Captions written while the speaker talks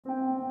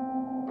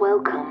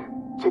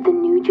Welcome to the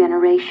new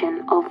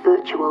generation of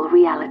virtual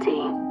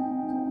reality.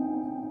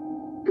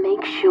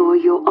 Make sure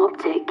your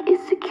optic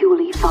is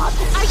securely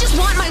fastened. I just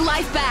want my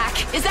life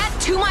back. Is that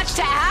too much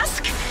to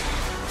ask?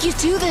 You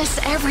do this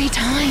every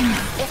time.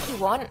 If you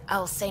want,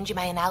 I'll send you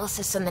my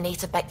analysis on the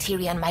native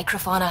bacteria and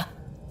microfauna.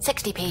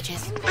 60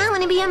 pages. I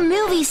want to be a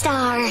movie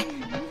star. Well,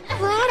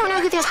 I don't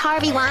know who this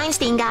Harvey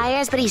Weinstein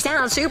guy is, but he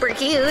sounds super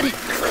cute. Ooh,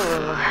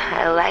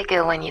 I like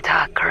it when you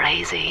talk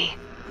crazy.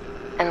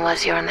 And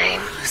what's your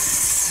name?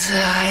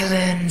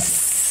 Silence.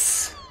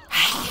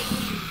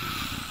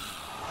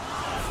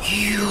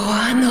 You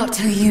are not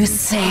who you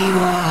say you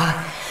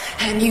are,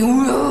 and you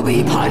will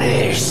be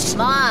punished.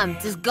 Mom,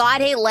 does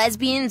God hate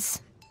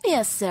lesbians?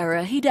 Yes,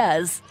 Sarah, he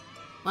does.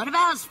 What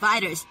about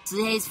spiders? Do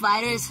they hate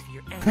spiders?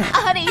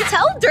 Honey,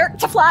 tell Dirk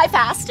to fly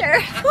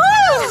faster.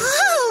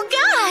 Oh,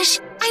 gosh!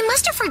 I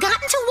must have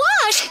forgotten to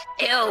wash.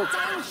 Ew.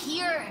 Down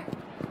here.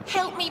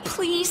 Help me,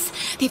 please.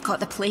 They've got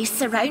the place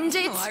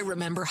surrounded. Oh, I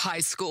remember high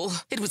school.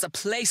 It was a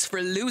place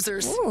for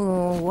losers.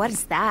 Ooh,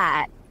 what's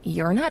that?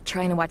 You're not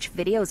trying to watch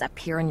videos up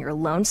here on your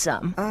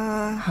lonesome.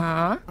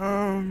 AXA,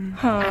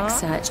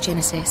 it's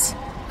Genesis.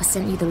 I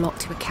sent you the lock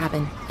to a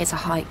cabin. It's a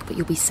hike, but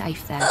you'll be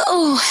safe there.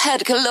 Oh,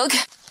 Hedka, look.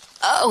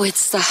 Oh,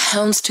 it's the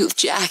houndstooth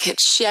jacket,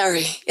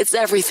 Sherry. It's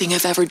everything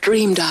I've ever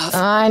dreamed of.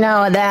 I know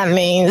what that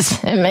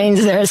means. It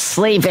means they're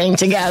sleeping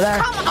together.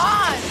 Come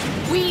on!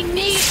 We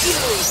need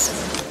you!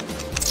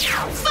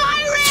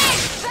 Fire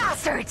it!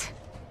 Bastard!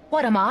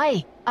 What am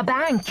I? A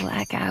bank?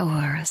 Like I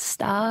were a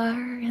star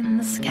in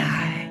the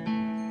sky.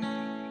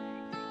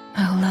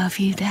 I love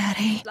you,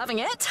 Daddy. Loving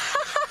it?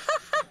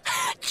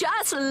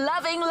 Just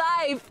loving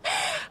life.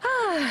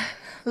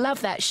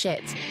 Love that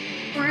shit.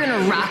 We're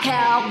gonna rock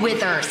out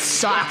with our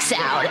socks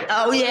out.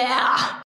 Oh yeah!